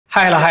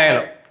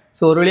Hello.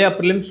 So,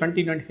 Prelims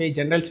 2025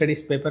 General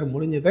Studies paper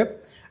முடிஞ்சது.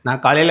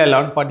 நான் காலையில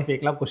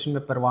 11:45க்குலாம் क्वेश्चन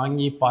பேப்பர்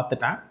வாங்கி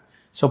பார்த்துட்டேன்.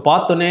 ஸோ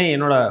பார்த்தோன்னே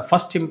என்னோட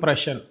ஃபர்ஸ்ட்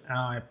இம்ப்ரெஷன்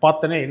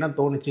பார்த்தோன்னே என்ன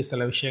தோணுச்சு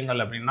சில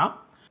விஷயங்கள் அப்படின்னா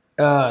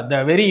the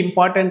very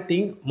important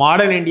thing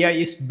modern India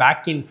is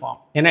back in form.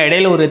 ஏன்னா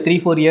இடையில ஒரு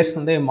 3-4 இயர்ஸ்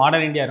வந்து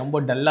மாடர்ன் இந்தியா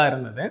ரொம்ப டல்லாக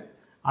இருந்தது.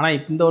 ஆனால்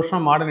இந்த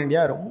வருஷம் மாடர்ன்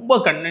இந்தியா ரொம்ப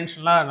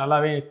கன்வென்ஷனலாக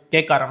நல்லாவே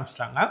கேட்க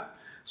ஆரம்பிச்சிட்டாங்க.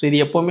 ஸோ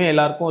இது எப்போவுமே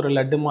எல்லாருக்கும் ஒரு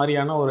லட்டு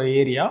மாதிரியான ஒரு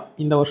ஏரியா.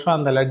 இந்த வருஷம்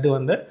அந்த லட்டு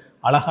வந்து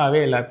அழகாகவே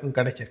எல்லாருக்கும்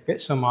கிடைச்சிருக்கு.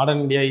 So modern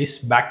India is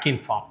back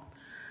in form.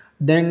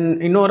 தென்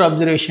இன்னொரு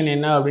அப்சர்வேஷன்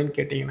என்ன அப்படின்னு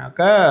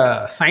கேட்டிங்கனாக்கா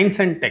சயின்ஸ்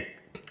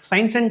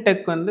அண்ட்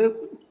டெக் வந்து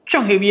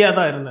கொஞ்சம் ஹெவியாக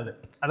தான் இருந்தது.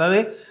 அதாவது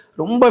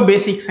ரொம்ப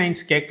பேசிக்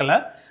சயின்ஸ் கேட்கல,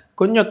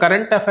 கொஞ்சம்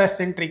கரண்ட் அஃபேர்ஸ்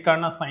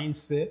சென்ட்ரிக்கான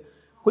சயின்ஸு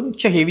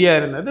கொஞ்சம்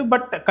ஹெவியாக இருந்தது.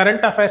 பட்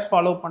கரண்ட் அஃபேர்ஸ்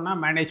ஃபாலோ பண்ணால்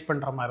மேனேஜ்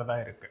பண்ணுற மாதிரி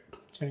தான் இருக்குது.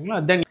 சரிங்களா?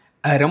 தென்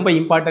ரொம்ப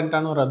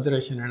இம்பார்ட்டண்ட்டான ஒரு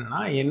அப்சர்வேஷன்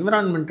என்னென்னா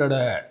என்விரான்மெண்ட்டோட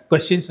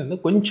கொஸ்டின்ஸ்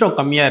வந்து கொஞ்சம்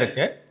கம்மியாக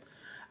இருக்குது.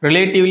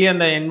 ரிலேட்டிவ்லி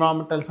அந்த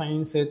என்வரான்மெண்டல்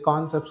சயின்ஸு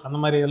கான்செப்ட்ஸ் அந்த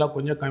மாதிரி இதெல்லாம்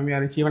கொஞ்சம் கம்மியாக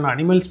இருந்துச்சு. ஈவன்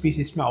அனிமல்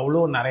ஸ்பீசிஸ்மே அவ்வளோ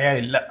நிறையா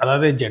இல்லை.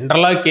 அதாவது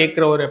ஜென்ரலாக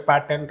கேட்குற ஒரு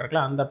பேட்டர்ன்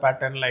இருக்குல்ல, அந்த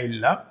பேட்டர்னில்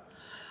இல்லை.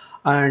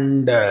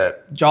 அண்டு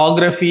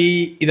ஜாகிரஃபி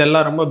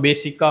இதெல்லாம் ரொம்ப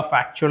பேசிக்காக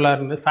ஃபேக்சுவலாக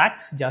இருந்தது,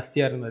 ஃபேக்ட்ஸ்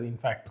ஜாஸ்தியாக இருந்தது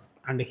இன்ஃபேக்ட்.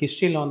 அண்டு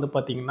ஹிஸ்ட்ரியில் வந்து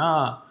பார்த்திங்கன்னா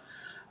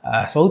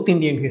சவுத்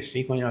இண்டியன்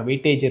ஹிஸ்ட்ரி கொஞ்சம்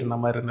வெயிட்டேஜ் இருந்த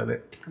மாதிரி இருந்தது.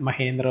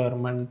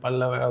 மகேந்திரவர்மன்,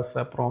 பல்லவஸ்,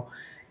 அப்புறம்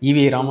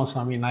ஈவி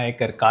ராமசாமி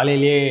நாயக்கர்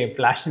காலையிலேயே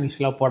ஃப்ளாஷ்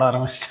நியூஸ்லாம் போட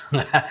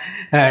ஆரம்பிச்சிட்டாங்க.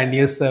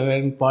 நியூஸ்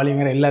 7,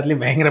 பாலிமர்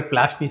எல்லாத்துலேயும் பயங்கர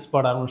ஃப்ளாஷ் நியூஸ்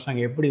போட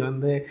ஆரம்பிச்சிட்டாங்க. எப்படி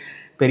வந்து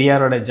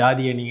பெரியாரோட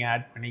ஜாதியை நீங்கள்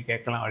ஆட் பண்ணி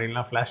கேட்கலாம்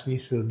அப்படின்லாம் ஃப்ளாஷ்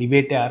நியூஸ்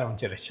டிபேட்டே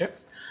ஆரம்பிச்சிருச்சு.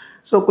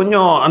 ஸோ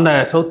கொஞ்சம் அந்த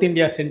south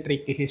India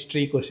centric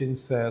history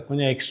questions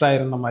கொஞ்சம் எக்ஸ்ட்ரா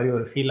இருந்த மாதிரி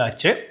ஒரு ஃபீல்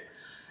ஆச்சு.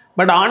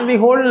 But on the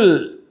whole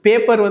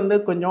paper வந்து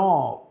கொஞ்சம்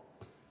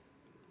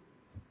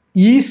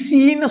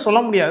ஈஸின்னு சொல்ல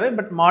முடியாது,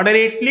 பட்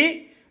மாடரேட்லி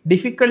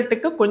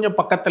டிஃபிகல்ட்டுக்கு கொஞ்சம்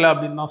பக்கத்தில்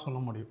அப்படின்னு தான் சொல்ல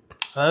முடியும்.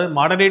 அதாவது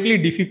மாடரேட்லி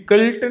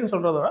டிஃபிகல்ட்டுன்னு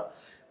சொல்கிறத விட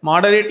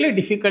மாடரேட்லி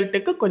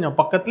டிஃபிகல்ட்டுக்கு கொஞ்சம்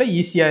பக்கத்தில்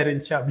ஈஸியாக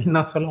இருந்துச்சு அப்படின்னு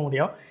தான் சொல்ல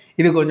முடியும்.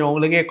 இது கொஞ்சம்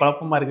உங்களுக்கே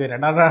குழப்பமாக இருக்குது,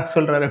 ரெண்டாவது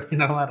சொல்கிறாரு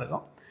அப்படின்ற மாதிரி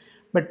இருக்கும்.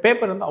 பட்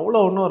பேப்பர் வந்து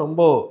அவ்வளோ ஒன்றும்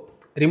ரொம்ப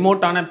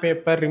ரிமோட்டான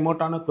பேப்பர்,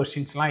 ரிமோட்டான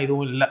கொஸ்டின்ஸ்லாம்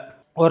எதுவும் இல்லை.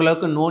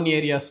 ஓரளவுக்கு நோன்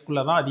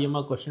ஏரியாஸ்குள்ளே தான்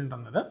அதிகமாக கொஸ்டின்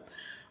இருந்தது.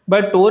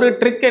 பட் ஒரு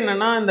ட்ரிக்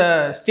என்னென்னா, இந்த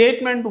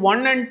ஸ்டேட்மெண்ட்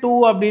 1 and 2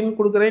 அப்படின்னு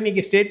கொடுக்குறது,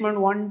 இன்றைக்கி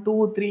statement 1, 2,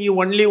 3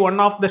 only one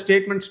of the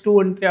statements 2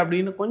 and 3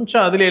 அப்படின்னு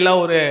கொஞ்சம் அதில்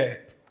எல்லாம் ஒரு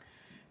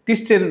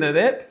ட்விஸ்ட்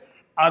இருந்தது.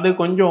 அது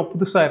கொஞ்சம்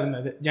புதுசாக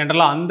இருந்தது.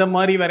 ஜென்ரலாக அந்த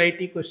மாதிரி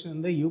வெரைட்டி கொஸ்டின்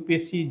வந்து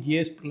யூபிஎஸ்சி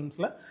ஜிஎஸ்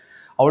ப்ரிலிம்ஸில்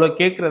அவ்வளோ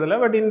கேட்குறதில்ல.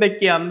 பட்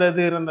இன்றைக்கி அந்த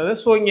இது இருந்தது.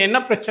 ஸோ இங்கே என்ன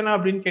பிரச்சனை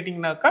அப்படின்னு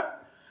கேட்டிங்கனாக்கா,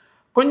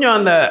 கொஞ்சம்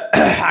அந்த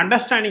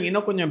அண்டர்ஸ்டாண்டிங்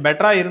இன்னும் கொஞ்சம்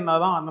பெட்டராக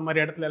இருந்தால் தான் அந்த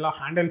மாதிரி இடத்துல எல்லாம்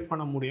ஹேண்டில்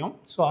பண்ண முடியும்.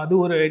 ஸோ அது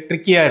ஒரு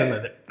ட்ரிக்கியாக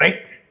இருந்தது,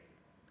 ரைட்?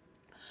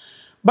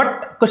 பட்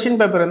கொஷின்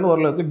பேப்பர் வந்து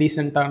ஓரளவுக்கு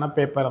டீசெண்டான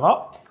பேப்பர் தான்.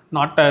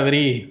 Not a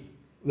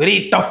very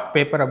tough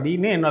paper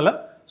அப்படின்னு என்னால்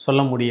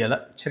சொல்ல முடியலை.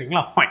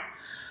 சரிங்களா? ஃபைன்.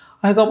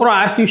 அதுக்கப்புறம்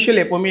ஆஸ் யூஷுவல்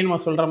எப்போவுமே நம்ம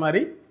சொல்கிற மாதிரி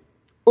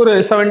ஒரு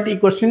 70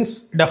 கொஸ்டின்ஸ்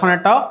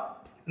டெஃபினட்டாக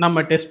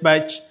நம்ம டெஸ்ட்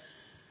பேட்ச்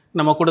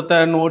நம்ம கொடுத்த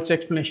நோட்ஸ்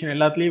எக்ஸ்ப்ளனேஷன்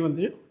எல்லாத்துலேயும்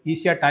வந்து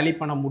ஈஸியாக டேலி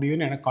பண்ண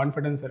முடியும்னு எனக்கு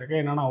கான்ஃபிடென்ஸ் இருக்குது.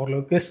 ஏன்னா நான்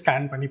ஓரளவுக்கு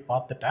ஸ்கேன் பண்ணி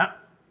பார்த்துட்டேன்.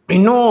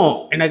 இன்னும்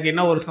எனக்கு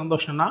என்ன ஒரு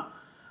சந்தோஷம்னா,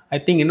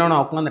 ஐ திங்க் இன்னும்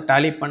நான் உட்காந்து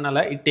டேலி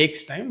பண்ணலை, it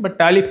takes time. But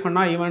tally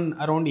பண்ணால் ஈவன்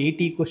அரௌண்ட்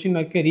 80 கொஸ்டின்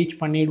வரைக்கும் ரீச்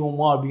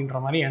பண்ணிவிடுவோமோ அப்படின்ற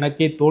மாதிரி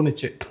எனக்கே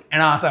தோணுச்சு.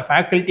 ஏன்னா ஆஸ் அ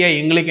ஃபேக்கல்ட்டியாக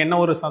எங்களுக்கு என்ன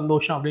ஒரு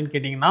சந்தோஷம் அப்படின்னு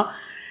கேட்டிங்கன்னா,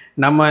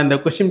 நம்ம இந்த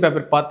கொஸ்டின்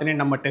பேப்பர் பார்த்துனே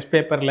நம்ம டெஸ்ட்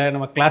பேப்பரில்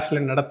நம்ம கிளாஸில்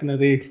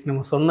நடத்தினது,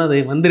 நம்ம சொன்னது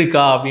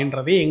வந்திருக்கா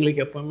அப்படின்றதே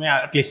எங்களுக்கு எப்போவுமே,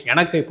 அட்லீஸ்ட்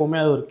எனக்கு எப்போவுமே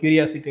அது ஒரு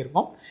க்யூரியாசிட்டி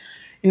இருக்கும்.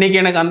 இன்றைக்கி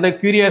எனக்கு அந்த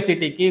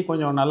க்யூரியாசிட்டிக்கு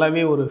கொஞ்சம்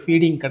நல்லாவே ஒரு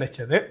ஃபீடிங்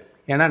கிடைச்சது.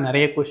 ஏன்னா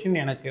நிறைய கொஸ்டின்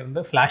எனக்கு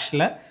வந்து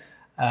ஃப்ளாஷில்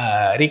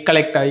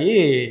ரீகலெக்ட் ஆகி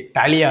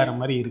டேலி ஆகிற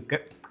மாதிரி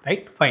இருக்குது.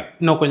 ரைட்? ஃபைன்.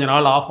 இன்னும் கொஞ்சம்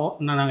நாள் ஆகும்.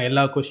 இன்னும் நாங்கள்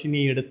எல்லா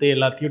கொஸ்டினையும் எடுத்து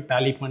எல்லாத்தையும்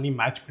டேலி பண்ணி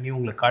மேட்ச் பண்ணி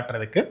உங்களுக்கு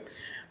காட்டுறதுக்கு.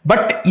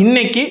 பட்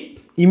இன்றைக்கி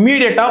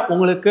இம்மீடியட்டாக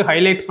உங்களுக்கு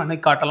ஹைலைட் பண்ணி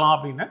காட்டலாம்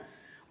அப்படின்னு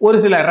ஒரு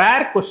சில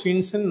ரேர்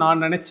கொஸ்டின்ஸ்ன்னு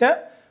நான் நினச்ச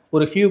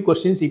ஒரு ஃபியூ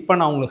கொஸ்டின்ஸ் இப்போ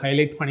நான் உங்களுக்கு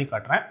ஹைலைட் பண்ணி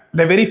காட்டுறேன்.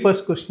 த வெரி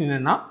ஃபர்ஸ்ட் கொஸ்டின்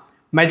என்னென்னா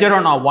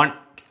Majorana 1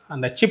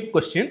 அந்த சிப்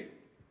கொஸ்டின்.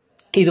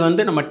 இது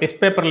வந்து நம்ம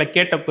டெஸ்ட் பேப்பரில்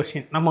கேட்ட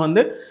கொஸ்டின். நம்ம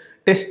வந்து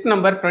டெஸ்ட்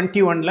நம்பர்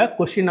 21ல்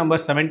கொஸ்டின்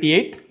நம்பர்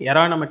 78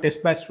 யாராவது நம்ம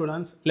டெஸ்ட் பேட்ச்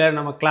ஸ்டூடெண்ட்ஸ் இல்லை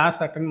நம்ம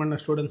கிளாஸ் அட்டன்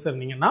பண்ண ஸ்டூடெண்ட்ஸ்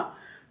இருந்தீங்கன்னா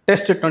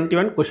டெஸ்ட்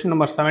 21 கொஸ்டின்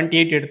நம்பர்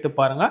 78 எடுத்து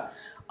பாருங்கள்.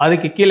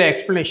 அதுக்கு கீழே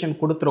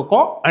எக்ஸ்ப்ளனேஷன்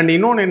கொடுத்துருக்கோம். அண்ட்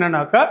இன்னொன்று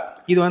என்னன்னாக்கா,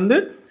 இது வந்து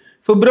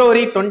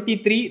February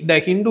 23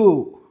 த ஹிந்து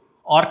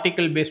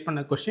ஆர்டிக்கல் பேஸ் பண்ண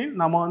கொஸ்டின்.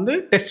 நம்ம வந்து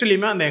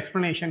டெஸ்ட்லேயுமே அந்த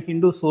எக்ஸ்ப்ளனேஷன்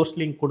ஹிந்து சோர்ஸ்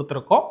லிங்க்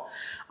கொடுத்துருக்கோம்.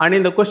 அண்ட்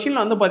இந்த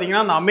கொஸ்டினில் வந்து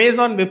பார்த்திங்கன்னா அந்த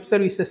அமேசான் வெப்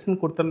சர்வீசஸ்ன்னு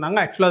கொடுத்துருந்தாங்க.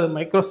 ஆக்சுவலாக அது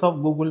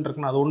மைக்ரோசாஃப்ட் கூகுள்னு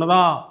இருக்குன்னு, அது ஒன்று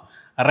தான்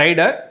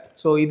ரைடர்.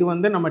 ஸோ இது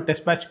வந்து நம்ம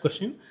டெஸ்ட் பேட்ச்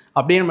கொஸ்டின்.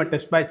 அப்படியே நம்ம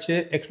டெஸ்ட் பேட்ச்சு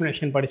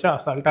எக்ஸ்ப்ளனேஷன் படித்தா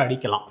அசால்ட்டாக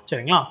அடிக்கலாம்.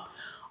 சரிங்களா?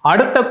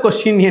 அடுத்த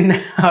கொஸ்டின் என்ன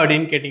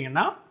அப்படின்னு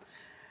கேட்டிங்கன்னா,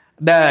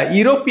 the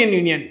European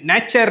union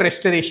nature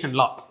restoration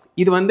லா.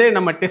 இது வந்து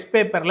நம்ம டெஸ்ட்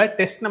பேப்பரில்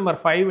டெஸ்ட் நம்பர்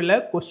 5ல்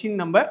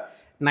கொஸ்டின் நம்பர்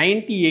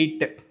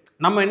 98.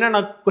 நம்ம என்ன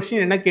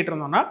கொஸ்டின் என்ன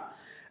கேட்டிருந்தோம்னா,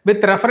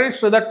 with reference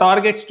to the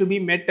targets to be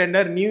மெட்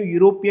under new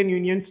European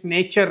unions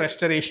nature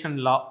restoration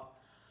லா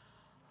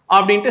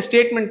அப்படின்ட்டு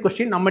ஸ்டேட்மெண்ட்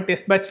கொஸ்டின் நம்ம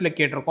டெஸ்ட் பேட்சில்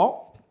கேட்டிருக்கோம்.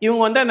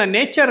 இவங்க வந்து அந்த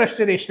நேச்சர்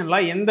ரெஸ்டரேஷன் லா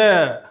எந்த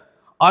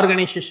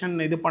ஆர்கனைசேஷன்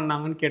இது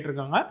பண்ணாங்கன்னு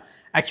கேட்டிருக்காங்க.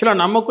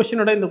 ஆக்சுவலாக நம்ம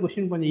கொஸ்டினோட இந்த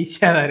கொஸ்டின் கொஞ்சம்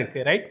ஈஸியாக தான்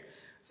இருக்குது, right?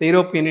 So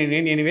European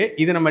union. Anyway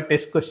இது நம்ம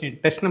டெஸ்ட் கொஸ்டின்,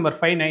 டெஸ்ட் நம்பர்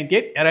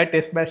 598. யாராவது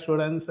test batch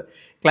students,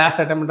 class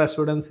attend பண்ணுற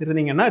ஸ்டூடெண்ட்ஸ்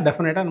இருந்தீங்கன்னா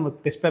டெஃபினட்டாக நம்ம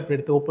டெஸ்ட் பேப்பர்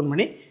எடுத்து ஓப்பன்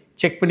பண்ணி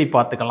செக் பண்ணி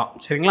பார்த்துக்கலாம்,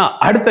 சரிங்களா?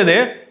 அடுத்தது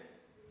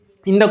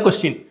இந்த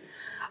கொஸ்டின்,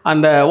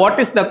 அந்த what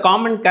is the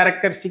common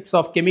characteristics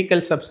of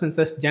chemical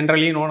substances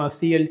generally known as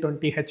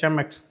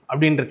Cl20HMX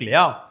அப்படின்னு இருக்கு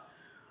இல்லையா?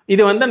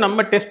 இது வந்து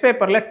நம்ம டெஸ்ட்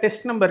பேப்பரில்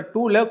டெஸ்ட் நம்பர்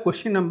 2ல்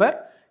question number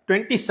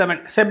 27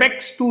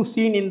 செபெக்ஸ் 2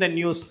 scene in the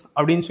news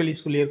அப்படின்னு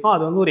சொல்லியிருக்கோம்.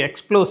 அது வந்து ஒரு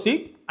எக்ஸ்ப்ளோசிவ்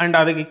அண்ட்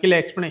அதுக்கு கீழே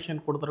எக்ஸ்ப்ளனேஷன்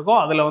கொடுத்துருக்கோம்.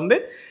 அதில் வந்து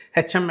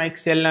HMX,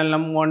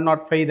 LLM,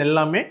 105 இது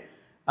எல்லாமே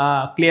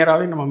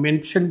கிளியராகவே நம்ம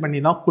மென்ஷன்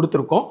பண்ணி தான்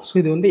கொடுத்துருக்கோம். ஸோ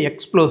இது வந்து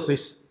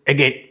எக்ஸ்ப்ளோசிவ்ஸ்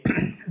அகெயின்.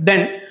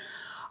 தென்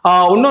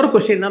இன்னொரு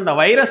கொஸ்டின் அந்த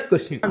வைரஸ்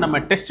கொஸ்டின் நம்ம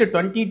டெஸ்ட்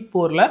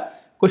 24ல்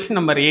கொஸ்டின்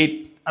நம்பர் 8,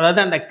 அதாவது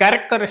அந்த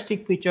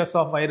கேரக்டரிஸ்டிக் ஃபீச்சர்ஸ்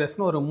ஆஃப்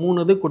வைரஸ்னு ஒரு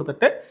 3 இது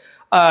கொடுத்துட்டு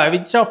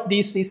which of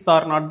these is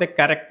R not the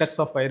characters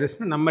of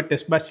வைரஸ்னு நம்ம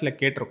டெஸ்ட் பேட்சில்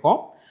கேட்டிருக்கோம்.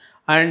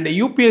 அண்ட்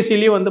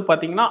யூபிஎஸ்சிலையும் வந்து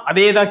பார்த்தீங்கன்னா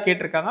அதே தான்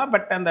கேட்டிருக்காங்க.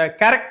 பட் அந்த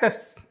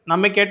கேரக்டர்ஸ்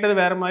நம்ம கேட்டது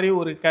வேறு மாதிரி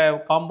ஒரு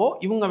காம்போ,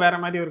 இவங்க வேறு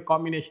மாதிரி ஒரு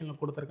காம்பினேஷனில்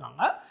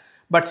கொடுத்துருக்காங்க.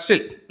 பட்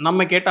ஸ்டில்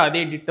நம்ம கேட்ட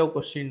அதே டிட்டோ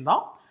கொஸ்டின்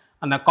தான்,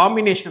 அந்த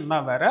காம்பினேஷன்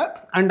தான் வேறு.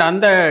 அண்ட்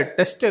அந்த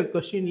டெஸ்ட்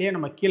கொஸ்டின்லேயே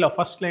நம்ம கீழே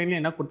ஃபர்ஸ்ட் லைன்லேயே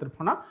என்ன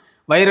கொடுத்துருப்போம்னா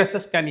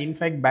வைரஸஸ் கேன்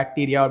இன்ஃபெக்ட்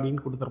பாக்டீரியா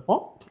அப்படின்னு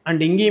கொடுத்துருப்போம்.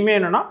 அண்ட் இங்கேயுமே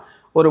என்னென்னா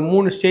ஒரு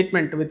 3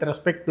 statement with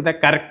respect to the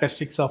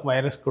characteristics of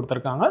virus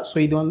கொடுத்துருக்காங்க. ஸோ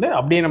இது வந்து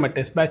அப்படியே நம்ம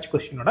டெஸ்ட் பேட்ச்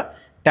கொஸ்டினோட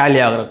டேலி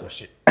ஆகிற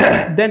கொஸ்டின்.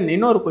 தென்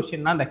இன்னொரு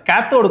கொஸ்டின்னா அந்த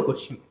கேத்தோடு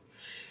கொஸ்டின்.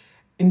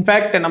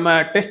 இன்ஃபேக்ட் நம்ம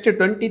டெஸ்ட்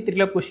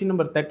 23ல் கொஸ்டின்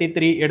நம்பர்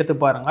 33 எடுத்து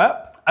பாருங்கள்.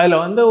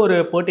 அதில் வந்து ஒரு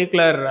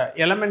பர்டிகுலர்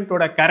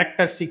எலமெண்ட்டோட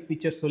கேரக்டரிஸ்டிக்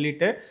ஃபீச்சர்ஸ்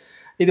சொல்லிவிட்டு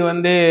இது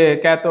வந்து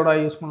கேத்தோட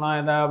யூஸ் பண்ணலாம்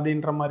எதா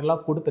அப்படின்ற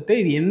மாதிரிலாம் கொடுத்துட்டு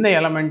இது எந்த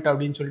எலமெண்ட்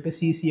அப்படின்னு சொல்லிட்டு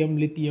CCM,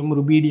 lithium,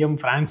 rubidium,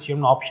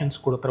 francium options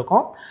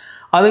கொடுத்துருக்கோம்.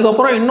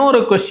 அதுக்கப்புறம் இன்னொரு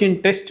கொஸ்டின்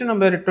டெஸ்ட்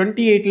நம்பர்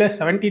 28ல்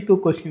 72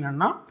 கொஸ்டின்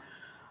என்ன,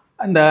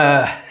 அந்த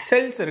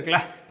செல்ஸ் இருக்குல்ல,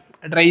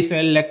 ட்ரை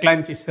செல்,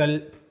 லெக்லான்சி செல்,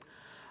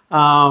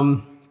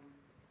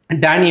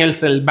 டேனியல்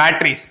செல்,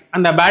 பேட்ரிஸ்,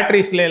 அந்த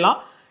பேட்ரிஸ்லாம்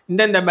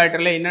இந்தந்த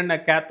பேட்டரியில் என்னென்ன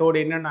கேத்தோடு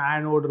என்னென்ன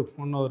ஆனோடு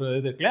இருக்கும்னு ஒரு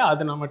இது இருக்குல்ல,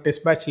 அது நம்ம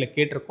டெஸ்ட் பேட்சில்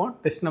கேட்டிருக்கோம்.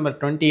 Test number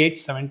 28,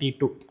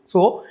 72.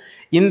 ஸோ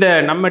இந்த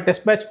நம்ம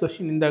டெஸ்ட் பேட்ச்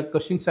கொஸ்டின் இந்த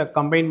கொஸ்டின்ஸை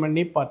கம்பைன்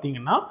பண்ணி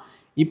பார்த்தீங்கன்னா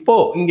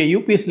இப்போது இங்கே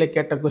யூபிஎஸ்சியில்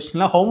கேட்ட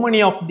கொஸ்டினில் how many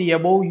of the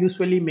above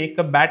usually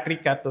make a battery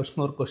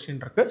கேத்தோட்ஸ்னு ஒரு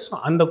கொஸ்டின் இருக்குது. ஸோ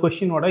அந்த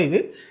கொஸ்டினோட இது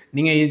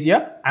நீங்கள்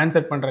ஈஸியாக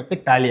ஆன்சர் பண்ணுறதுக்கு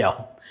டேலி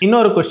ஆகும்.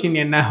 இன்னொரு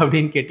கொஸ்டின் என்ன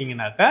அப்படின்னு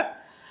கேட்டிங்கனாக்கா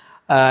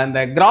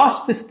இந்த cross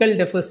fiscal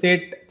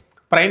deficit,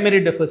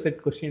 primary deficit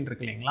question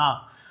இருக்கு இல்லைங்களா?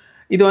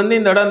 இது வந்து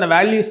இந்த இடம் அந்த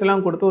வேல்யூஸ்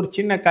எல்லாம் கொடுத்து ஒரு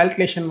சின்ன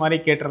கால்குலேஷன் மாதிரி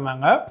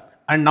கேட்டிருந்தாங்க.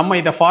 அண்ட் நம்ம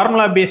இதை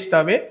formula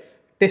பேஸ்டாகவே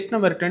test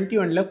number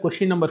 21ல்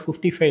question number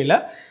 55ல்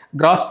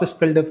cross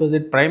fiscal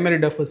deficit, primary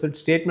deficit,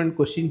 statement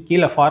question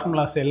கீழே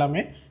ஃபார்முலாஸ்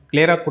எல்லாமே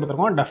கிளியராக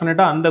கொடுத்துருக்கோம்.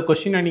 டெஃபினட்டாக அந்த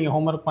கொஸ்டினை நீங்கள்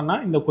ஹோம்ஒர்க்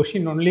பண்ணால் இந்த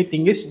question only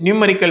thing is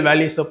numerical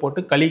வேல்யூஸை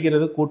போட்டு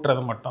கழிக்கிறது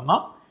கூட்டுறது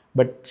மட்டும்தான்.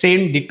 But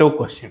same ditto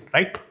question,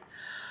 right?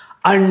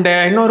 And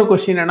இன்னொரு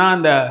கொஸ்டின் என்ன,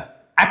 அந்த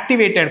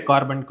ஆக்டிவேட்டட்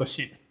கார்பன்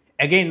கொஸ்டின்.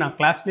 அகெயின் நான்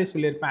கிளாஸ்லேயே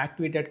சொல்லியிருப்பேன்,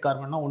 ஆக்டிவேட்டட்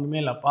கார்பன்னா ஒன்றுமே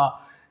இல்லைப்பா,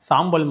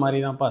 சாம்பல் மாதிரி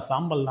தான்ப்பா,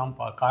 சாம்பல்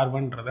தான்ப்பா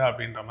கார்பன்றது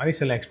அப்படின்ற மாதிரி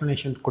சில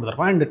எக்ஸ்ப்ளனேஷன்ஸ்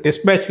கொடுத்துருப்பேன். அண்ட்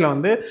டெஸ்ட் பேட்சில்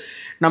வந்து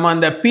நம்ம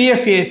அந்த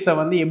பிஎஃப்ஏஸை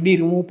வந்து எப்படி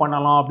ரிமூவ்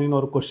பண்ணலாம் அப்படின்னு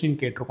ஒரு கொஸ்டின்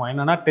கேட்டிருக்கோம்.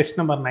 என்னென்னா test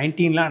number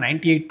 19ல்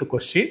 98th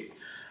question.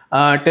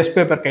 Test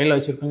paper கையில்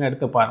வச்சுருக்கோங்க,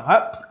 எடுத்து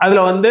பாருங்கள்.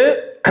 அதில் வந்து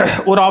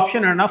ஒரு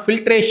ஆப்ஷன் என்னென்னா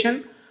ஃபில்ட்ரேஷன்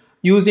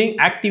யூஸிங்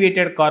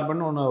ஆக்டிவேட்டட்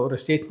கார்பன் ஒரு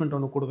ஸ்டேட்மெண்ட்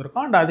ஒன்று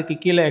கொடுத்துருக்கோம். அண்ட் அதுக்கு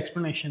கீழே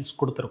எக்ஸ்ப்ளனேஷன்ஸ்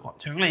கொடுத்துருக்கோம்,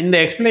 சரிங்களா? இந்த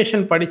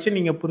எக்ஸ்ப்ளனேஷன் படித்து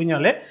நீங்கள்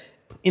புரிஞ்சாலே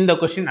இந்த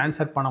கொஸ்டின்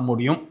ஆன்சர் பண்ண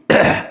முடியும்.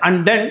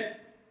 அண்ட் தென்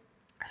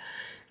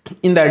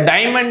இந்த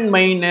டைமண்ட்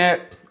மைனு,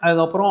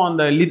 அதுக்கப்புறம்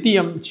அந்த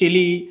லித்தியம்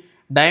சிலி,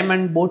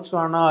 டைமண்ட்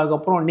போட்ஸ்வானா,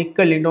 அதுக்கப்புறம்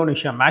nickel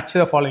Indonesia, match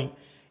the following.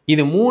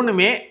 இது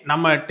மூணுமே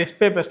நம்ம டெஸ்ட்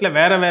பேப்பர்ஸில்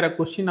வேறு வேறு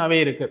கொஸ்டினாகவே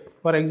இருக்குது.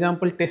 For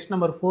example test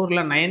number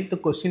 4ல் 9th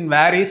question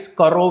where is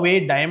கரோவே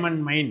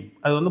diamond மைன்,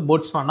 அது வந்து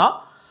போட்ஸ்வானா.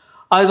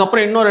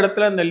 அதுக்கப்புறம் இன்னொரு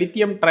இடத்துல இந்த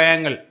lithium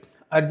triangle,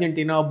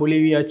 Argentina,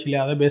 Bolivia, Chile,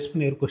 அதை பேஸ்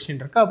பண்ணி ஒரு கொஸ்டின்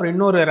இருக்குது. அப்புறம்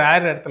இன்னொரு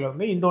ரேர் இடத்துல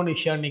வந்து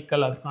இந்தோனேஷியா,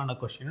 நிக்கல், அதுக்கான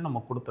கொஸ்டின்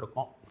நம்ம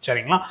கொடுத்துருக்கோம்,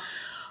 சரிங்களா?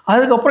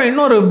 அதுக்கப்புறம்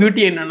இன்னொரு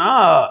பியூட்டி என்னென்னா,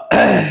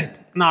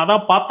 நான்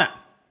அதான் பார்த்தேன்,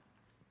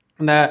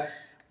 இந்த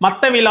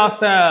மத்த விலாச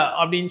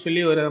அப்படின்னு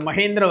சொல்லி ஒரு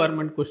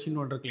மகேந்திரவர்மன் கொஸ்டின்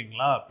ஒன்று இருக்கு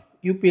இல்லைங்களா?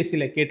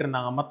 யூபிஎஸ்சியில்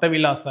கேட்டிருந்தாங்க மத்த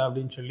விலாச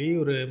அப்படின்னு சொல்லி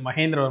ஒரு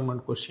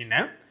மகேந்திரவர்மன்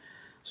கொஸ்டினை.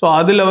 ஸோ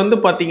அதில் வந்து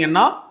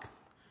பார்த்தீங்கன்னா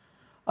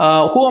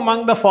who among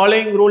the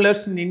following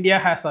rulers in India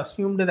has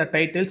assumed the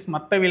titles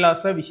மத்த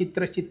விலாச,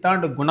 விசித்திர சித்தா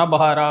அண்ட்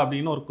குணபகாரா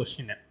அப்படின்னு ஒரு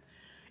கொஸ்டின்.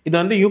 இது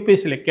வந்து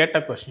யூபிஎஸ்சியில் கேட்ட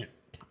கொஸ்டின்.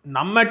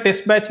 நம்ம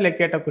டெஸ்ட் பேட்சில்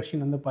கேட்ட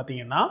கொஸ்டின் வந்து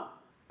பார்த்தீங்கன்னா,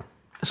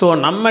 ஸோ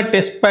நம்ம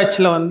டெஸ்ட்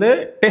பேட்சில் வந்து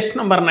டெஸ்ட்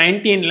நம்பர்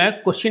 19ல்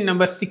கொஸ்டின்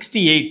நம்பர்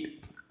 68,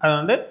 அது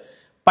வந்து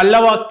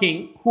பல்லவா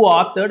கிங் who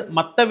authored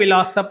மத்த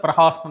விலாச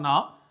பிரகாசனா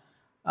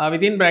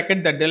within bracket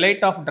the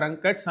delight of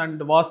drunkards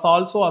and was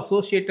also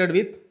associated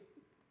with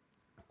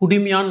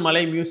Kudumiyan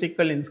மலை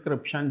மியூசிக்கல்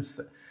இன்ஸ்கிரிப்ஷன்ஸ்.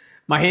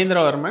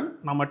 மகேந்திரவர்மன்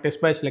நம்ம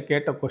டெஸ்ட் பேட்சில்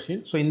கேட்ட கொஸ்டின்.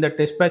 ஸோ இந்த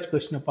டெஸ்ட் பேட்ச்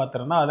கொஸ்டினை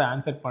பார்த்துருந்தா அதை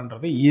ஆன்சர்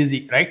பண்ணுறது ஈஸி,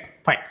 ரைட்?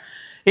 ஃபைன்.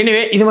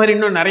 எனிவே இது மாதிரி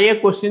இன்னும் நிறைய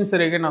கொஸ்டின்ஸ்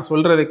இருக்குது நான்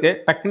சொல்கிறதுக்கு.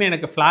 டக்குன்னு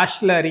எனக்கு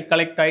ஃப்ளாஷில்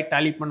ரீகலெக்ட் ஆகி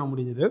டேலி பண்ண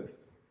முடிஞ்சுது.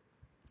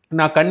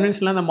 நான்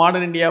கன்வென்ஷனில் அந்த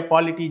மாடர்ன் இந்தியா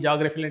பாலிட்டி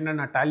ஜாகிரஃபியில் என்ன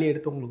நான் டேலி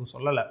எடுத்து உங்களுக்கு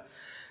சொல்லலை.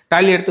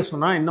 டேலி எடுத்து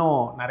சொன்னால் இன்னும்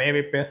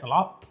நிறையவே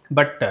பேசலாம்.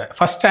 பட்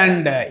ஃபஸ்ட்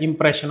ஹேண்ட்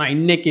இம்ப்ரெஷனாக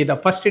இன்றைக்கி இதை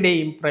ஃபஸ்ட் டே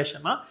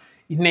இம்ப்ரெஷனாக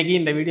இன்றைக்கி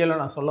இந்த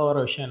வீடியோவில் நான் சொல்ல வர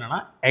விஷயம் என்னென்னா,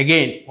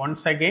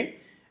 once again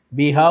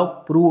we have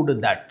proved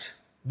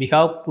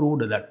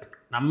that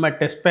நம்ம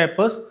டெஸ்ட்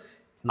பேப்பர்ஸ்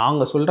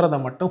நாங்கள் சொல்கிறத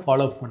மட்டும்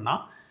ஃபாலோ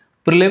பண்ணால்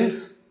ப்ரிலிம்ஸ்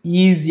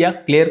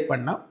ஈஸியாக கிளியர்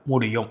பண்ண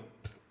முடியும்.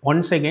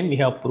 Once again we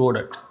have proved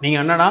it.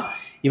 நீங்கள் என்னன்னா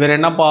இவர்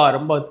என்னப்பா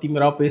ரொம்ப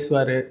திமிராக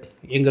பேசுவார்,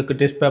 எங்களுக்கு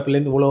டெஸ்ட்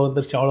பேப்பர்லேருந்து இவ்வளோ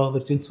வந்துருச்சு அவ்வளோ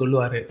வந்துருச்சுன்னு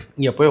சொல்லுவார்,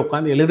 இங்கே போய்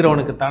உட்காந்து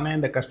எழுதுறவனுக்கு தானே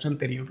இந்த கஷ்டம்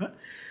தெரியும்னு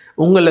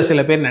உங்களில்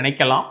சில பேர்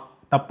நினைக்கலாம்.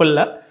 தப்பு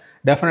இல்லை.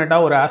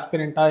 டெஃபினட்டாக ஒரு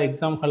ஆஸ்பிரண்ட்டாக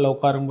எக்ஸாம் ஹாலில்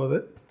உட்காரும்போது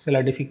சில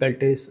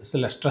டிஃபிகல்ட்டிஸ்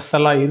சில ஸ்ட்ரெஸ்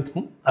எல்லாம்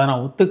இருக்கும், அதை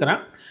நான்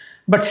ஒத்துக்கிறேன்.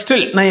 பட்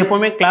ஸ்டில் நான்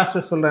எப்போவுமே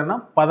கிளாஸில் சொல்கிறேன்னா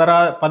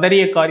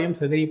பதறிய காரியம்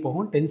செதறி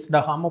போகும், டென்ஸ்ட்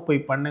ஆகாமல் போய்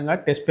பண்ணுங்கள்,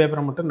 டெஸ்ட்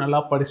பேப்பரை மட்டும் நல்லா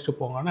படிச்சுட்டு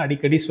போங்கன்னு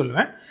அடிக்கடி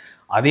சொல்லுவேன்.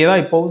 அதே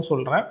தான் இப்போவும்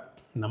சொல்கிறேன்.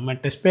 நம்ம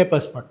டெஸ்ட்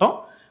பேப்பர்ஸ் மட்டும்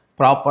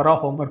ப்ராப்பராக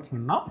ஹோம்ஒர்க்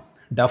பண்ணால்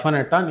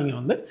டெஃபினட்டாக நீங்கள்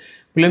வந்து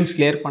ப்ரிலிம்ஸ்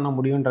கிளியர் பண்ண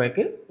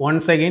முடியுன்றதுக்கு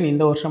ஒன்ஸ் அகெயின்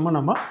இந்த வருஷமும்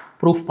நம்ம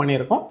ப்ரூஃப்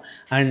பண்ணியிருக்கோம்.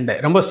 அண்ட்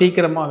ரொம்ப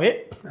சீக்கிரமாகவே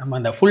நம்ம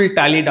அந்த ஃபுல்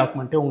டேலி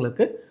டாக்குமெண்ட்டே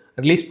உங்களுக்கு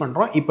ரிலீஸ்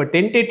பண்ணுறோம். இப்போ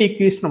டென்டேட்டிவ்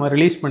கியூஸ் நம்ம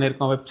ரிலீஸ்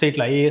பண்ணியிருக்கோம்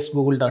வெப்சைட்டில்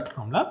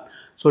iasgoogle.comல.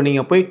 ஸோ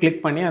நீங்கள் போய் கிளிக்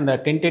பண்ணி அந்த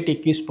டென்டேட்டிவ்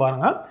கியூஸ்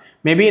பாருங்கள்.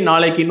 மேபி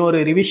நாளைக்கு இன்னொரு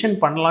ரிவிஷன்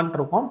பண்ணலான்ட்டு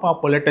இருக்கோம்,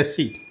 பார்ப்போம். Let us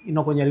see.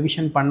 இன்னும் கொஞ்சம்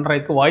ரிவிஷன்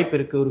பண்ணுறதுக்கு வாய்ப்பு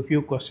இருக்குது, ஒரு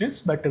few questions.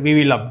 But we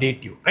will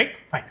update you, right?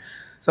 Fine.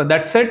 So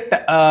that's it.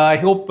 I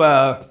hope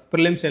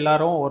prelims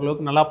எல்லோரும்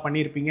ஓரளவுக்கு நல்லா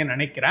பண்ணியிருப்பீங்கன்னு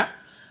நினைக்கிறேன்.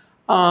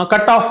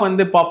 கட் ஆஃப்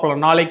வந்து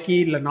பார்க்கலாம், நாளைக்கு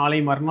இல்லை நாளை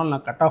மறுநாள்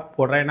நான் கட் ஆஃப்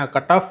போடுறேன். ஏன்னா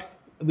கட் ஆஃப்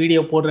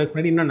வீடியோ போடுறதுக்கு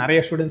முன்னாடி இன்னும் நிறைய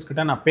ஸ்டூடெண்ட்ஸ்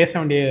கிட்ட நான் பேச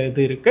வேண்டிய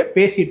இது இருக்குது,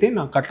 பேசிவிட்டு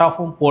நான் கட்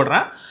ஆஃபும்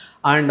போடுறேன்.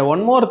 அண்ட்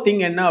ஒன் மோர்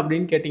திங் என்ன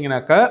அப்படின்னு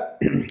கேட்டிங்கனாக்கா,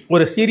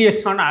 ஒரு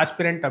சீரியஸான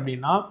ஆஸ்பிரண்ட்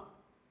அப்படின்னா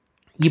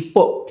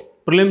இப்போது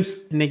ப்ரிலிம்ஸ்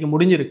இன்றைக்கி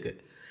முடிஞ்சிருக்கு,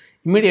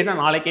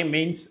 இம்மிடியேட்டாக நாளைக்கே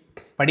மெயின்ஸ்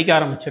படிக்க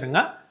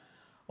ஆரம்பிச்சிருங்க.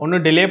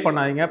 ஒன்றும் டிலே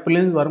பண்ணாதீங்க.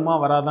 ப்ரிலிம்ஸ் வருமா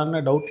வராதான்னு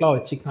டவுட்லாம்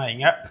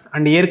வச்சுக்காதீங்க.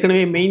 அண்ட்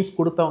ஏற்கனவே மெயின்ஸ்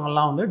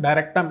கொடுத்தவங்கலாம் வந்து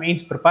டைரெக்டாக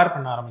மெயின்ஸ் ப்ரிப்பேர்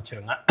பண்ண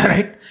ஆரம்பிச்சிருங்க,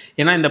 ரைட்?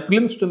 ஏன்னா இந்த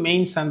ப்ரிலிம்ஸ் டு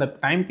மெயின்ஸ் அந்த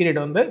டைம்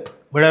பீரியட் வந்து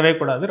விடவே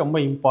கூடாது, ரொம்ப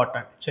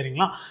இம்பார்ட்டன்ட்,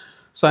 சரிங்களா?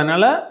 ஸோ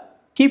அதனால்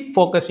கீப்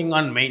ஃபோக்கஸிங்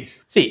ஆன் மெயின்ஸ்.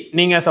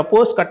 நீங்கள்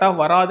சப்போஸ் கட்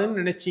ஆஃப் வராதுன்னு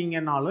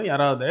நினச்சிங்கன்னாலும்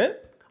யாராவது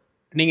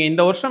நீங்கள்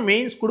இந்த வருஷம்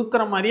மெயின்ஸ்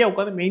கொடுக்குற மாதிரியே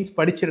உட்காந்து மெயின்ஸ்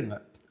படிச்சிருங்க.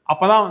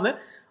 அப்போ தான் வந்து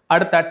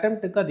அடுத்த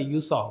அட்டெம்ப்ட்டுக்கு அது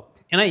யூஸ் ஆகும்.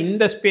 ஏன்னா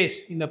இந்த ஸ்பேஸ்,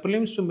 இந்த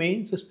ப்ரிலிம்ஸ் டு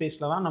மெயின்ஸ்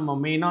ஸ்பேஸில் தான் நம்ம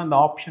மெயினாக இந்த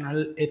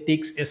ஆப்ஷனல்,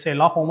 எத்திக்ஸ்,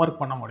 எல்லாம் ஹோம்ஒர்க்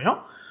பண்ண முடியும்.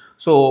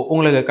 ஸோ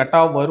உங்களுக்கு கட்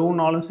ஆஃப்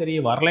வரும்னாலும் சரி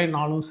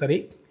வரலைனாலும் சரி,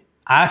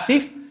 as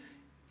if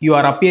you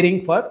are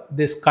appearing for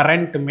this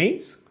current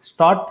mains,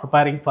 start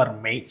preparing for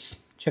mains,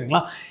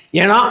 சரிங்களா?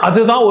 ஏன்னா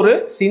அதுதான் ஒரு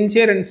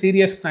சின்சியர் அண்ட்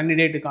சீரியஸ்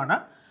கேண்டிடேட்டுக்கான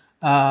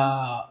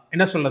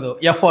என்ன சொல்கிறது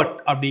எஃபர்ட்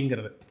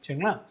அப்படிங்கிறது,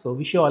 சரிங்களா? So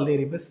wish you all the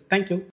very best. Thank you.